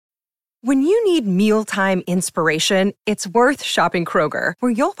When you need mealtime inspiration, it's worth shopping Kroger,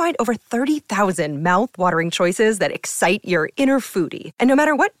 where you'll find over 30,000 mouth-watering choices that excite your inner foodie. And no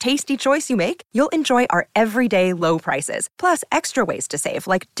matter what tasty choice you make, you'll enjoy our everyday low prices, plus extra ways to save,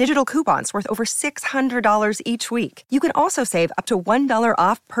 like digital coupons worth over $600 each week. You can also save up to $1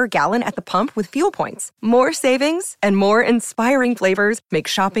 off per gallon at the pump with fuel points. More savings and more inspiring flavors make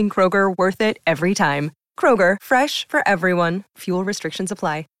shopping Kroger worth it every time. Kroger, fresh for everyone. Fuel restrictions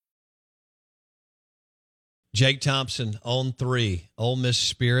apply. Jake Thompson on 3, Ole Miss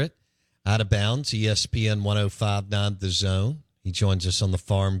Spirit, out of bounds, ESPN 105.9 The Zone. He joins us on the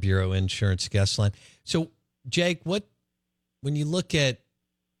Farm Bureau Insurance guest line. So, Jake, when you look at,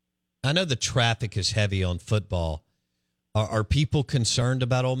 I know the traffic is heavy on football. Are people concerned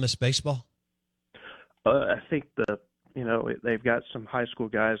about Ole Miss baseball? I think they've got some high school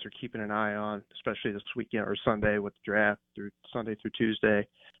guys they're keeping an eye on, especially this weekend or Sunday with the draft through Sunday through Tuesday.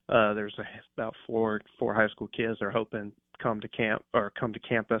 There's about four high school kids they're hoping come to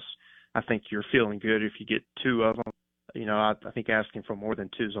campus. I think you're feeling good if you get 2 of them. I think asking for more than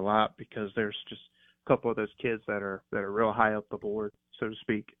 2 is a lot, because there's just a couple of those kids that are real high up the board, so to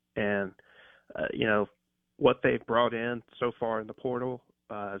speak. And what they've brought in so far in the portal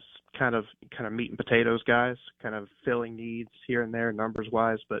is kind of meat and potatoes guys, kind of filling needs here and there numbers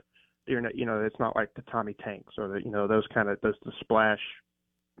wise, but they're not, it's not like the Tommy Tanks or the splash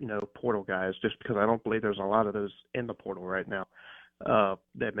portal guys, just because I don't believe there's a lot of those in the portal right now.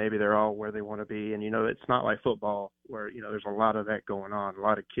 That maybe they're all where they want to be. And, it's not like football where, there's a lot of that going on, a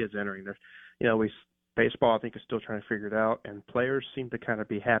lot of kids entering there. Baseball, I think, is still trying to figure it out, and players seem to kind of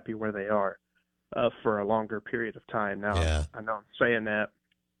be happy where they are for a longer period of time. Now, yeah. I know I'm saying that,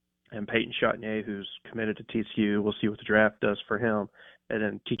 and Peyton Chatagnier, who's committed to TCU, we'll see what the draft does for him. And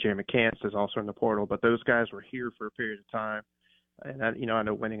then TJ McCants is also in the portal, but those guys were here for a period of time. And I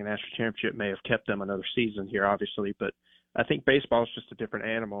know winning a national championship may have kept them another season here, obviously, but I think baseball is just a different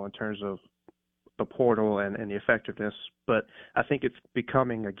animal in terms of the portal and the effectiveness. But I think it's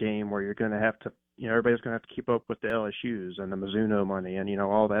becoming a game where you're going to have to, everybody's going to have to keep up with the LSUs and the Mizuno money and,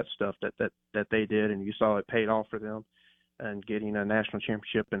 all that stuff that they did. And you saw it paid off for them and getting a national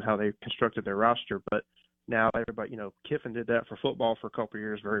championship and how they constructed their roster. But now everybody, Kiffin did that for football for a couple of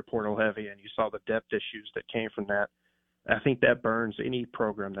years, very portal heavy, and you saw the depth issues that came from that. I think that burns any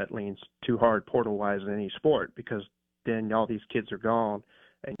program that leans too hard portal-wise in any sport, because then all these kids are gone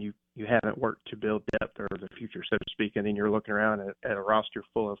and you haven't worked to build depth or the future, so to speak, and then you're looking around at a roster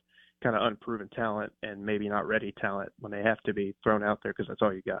full of kind of unproven talent and maybe not ready talent when they have to be thrown out there because that's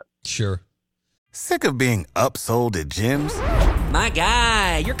all you got. Sure. Sick of being upsold at gyms? My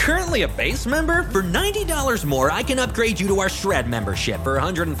guy, you're currently a base member? For $90 more, I can upgrade you to our Shred membership. For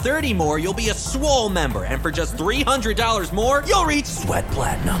 $130 more, you'll be a Swole member. And for just $300 more, you'll reach Sweat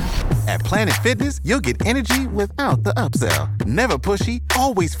Platinum. At Planet Fitness, you'll get energy without the upsell. Never pushy,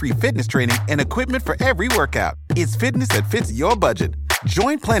 always free fitness training and equipment for every workout. It's fitness that fits your budget.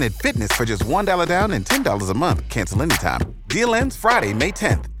 Join Planet Fitness for just $1 down and $10 a month. Cancel anytime. Deal ends Friday, May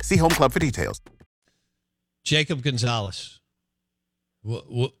 10th. See Home Club for details. Jacob Gonzalez.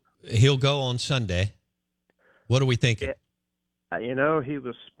 He'll go on Sunday. What are we thinking? Yeah. He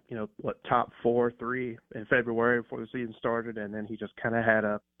was, top 4-3 in February before the season started, and then he just kind of had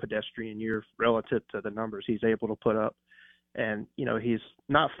a pedestrian year relative to the numbers he's able to put up. And, he's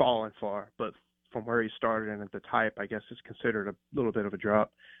not fallen far, but from where he started and at the type, I guess it's considered a little bit of a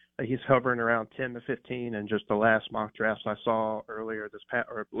drop. He's hovering around 10 to 15, and just the last mock drafts I saw earlier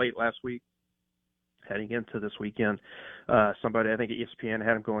late last week, heading into this weekend, somebody, I think at ESPN,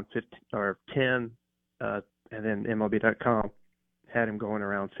 had him going 15 or 10, and then MLB.com had him going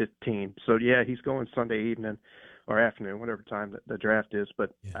around 15. So, yeah, he's going Sunday evening or afternoon, whatever time the draft is.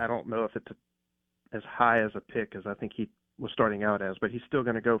 But yeah. I don't know if it's as high as a pick as I think he was starting out as. But he's still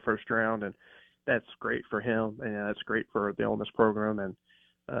going to go first round, and that's great for him, and that's great for the Ole Miss program. And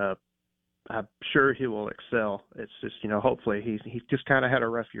I'm sure he will excel. It's just, hopefully he just kind of had a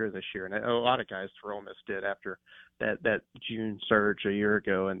rough year this year. And a lot of guys for Ole Miss did after that June surge a year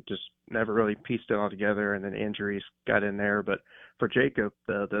ago, and just never really pieced it all together. And then injuries got in there. But for Jacob,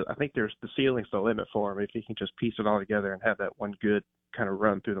 I think the ceiling's the limit for him if he can just piece it all together and have that one good kind of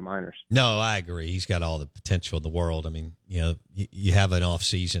run through the minors. No, I agree. He's got all the potential in the world. I mean, you have an off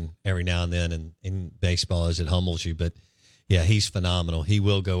season every now and then in baseball as it humbles you, but yeah, he's phenomenal. He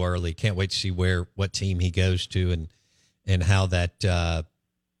will go early. Can't wait to see what team he goes to and how that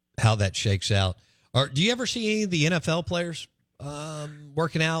shakes out. Do you ever see any of the NFL players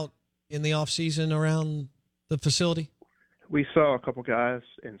working out in the off season around the facility? we saw a couple guys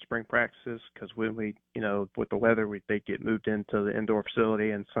in spring practices because when we, with the weather, they'd get moved into the indoor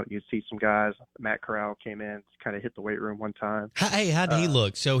facility, and so you'd see some guys. Matt Corral came in, kind of hit the weight room one time. Hey, how did he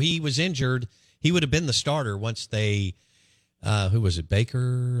look? So he was injured. He would have been the starter once they, who was it, Baker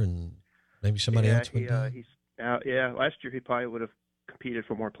and maybe somebody else went down? He's out. Yeah, last year he probably would have competed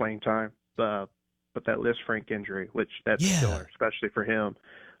for more playing time. But that Liz Frank injury, that's a killer, especially for him.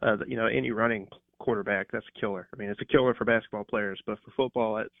 Any running quarterback, that's a killer. I mean, it's a killer for basketball players, but for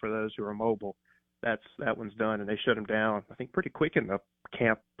football, for those who are mobile, that one's done. And they shut him down, I think, pretty quick in the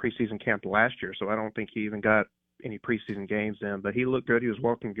preseason camp last year. So I don't think he even got any preseason games in. But he looked good. He was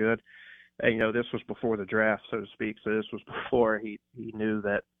walking good. And, this was before the draft, so to speak. So this was before he knew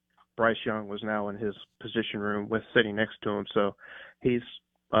that Bryce Young was now in his position room sitting next to him. So he's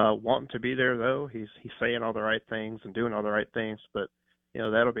wanting to be there, though. He's saying all the right things and doing all the right things. But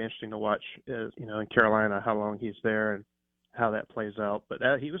that'll be interesting to watch, in Carolina, how long he's there and how that plays out. But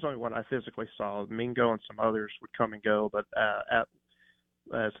he was the only one I physically saw. Mingo and some others would come and go, but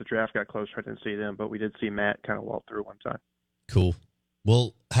as the draft got closer, I didn't see them. But we did see Matt kind of walk through one time. Cool.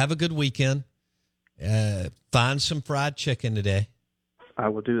 Well, have a good weekend. Find some fried chicken today. I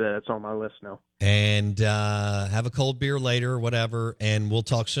will do that. It's on my list now. And have a cold beer later or whatever, and we'll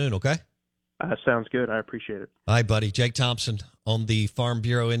talk soon, okay? Sounds good. I appreciate it. All right, buddy. Jake Thompson on the Farm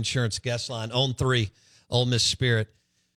Bureau Insurance guest line on 3, Ole Miss Spirit.